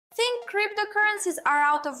cryptocurrencies are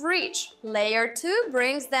out of reach, Layer 2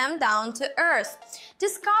 brings them down to earth.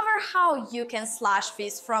 Discover how you can slash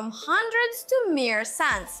fees from hundreds to mere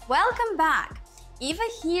cents. Welcome back! Eva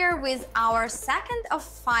here with our second of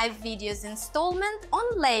 5 videos installment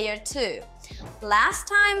on Layer 2. Last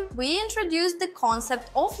time we introduced the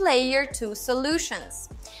concept of Layer 2 solutions.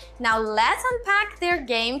 Now let's unpack their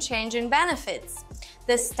game-changing benefits.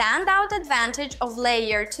 The standout advantage of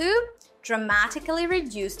Layer 2: dramatically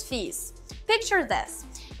reduced fees. Picture this.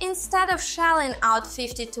 Instead of shelling out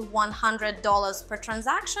 $50 to $100 per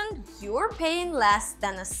transaction, you're paying less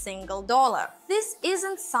than a single dollar. This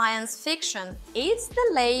isn't science fiction, it's the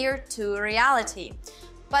Layer 2 reality.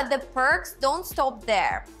 But the perks don't stop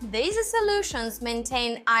there. These solutions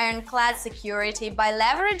maintain ironclad security by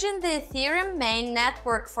leveraging the Ethereum main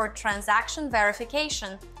network for transaction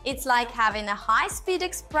verification. It's like having a high-speed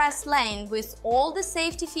express lane with all the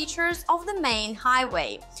safety features of the main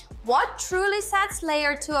highway. What truly sets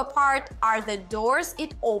Layer 2 apart are the doors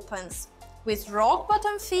it opens. With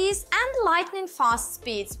rock-bottom fees and lightning-fast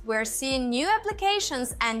speeds, we're seeing new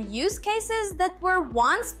applications and use cases that were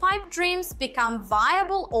once pipe dreams become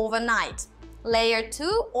viable overnight. Layer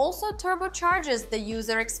 2 also turbocharges the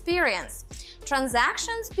user experience.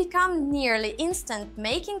 Transactions become nearly instant,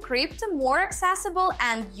 making crypto more accessible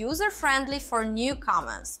and user-friendly for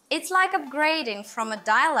newcomers. It's like upgrading from a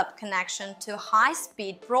dial-up connection to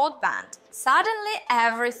high-speed broadband. Suddenly,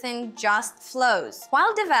 everything just flows.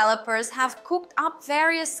 While developers have cooked up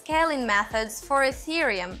various scaling methods for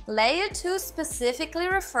Ethereum, Layer 2 specifically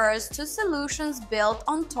refers to solutions built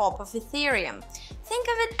on top of Ethereum. Think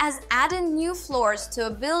of it as adding new floors to a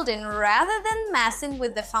building rather than messing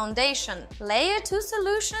with the foundation. Layer 2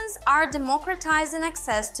 solutions are democratizing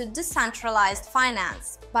access to decentralized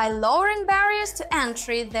finance. By lowering barriers to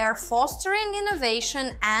entry, they're fostering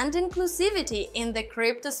innovation and inclusivity in the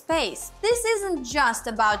crypto space. This isn't just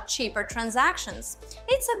about cheaper transactions.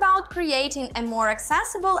 It's about creating a more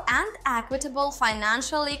accessible and equitable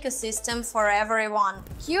financial ecosystem for everyone.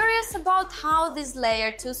 Curious about how these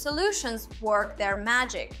Layer 2 solutions work their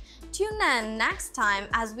magic? Tune in next time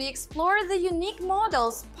as we explore the unique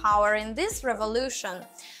models powering this revolution.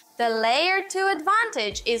 The Layer 2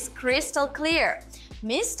 advantage is crystal clear.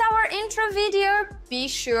 Missed our intro video? Be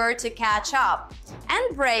sure to catch up.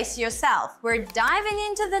 And brace yourself, we're diving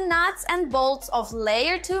into the nuts and bolts of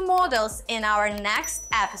Layer 2 models in our next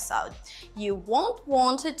episode. You won't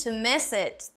want to miss it.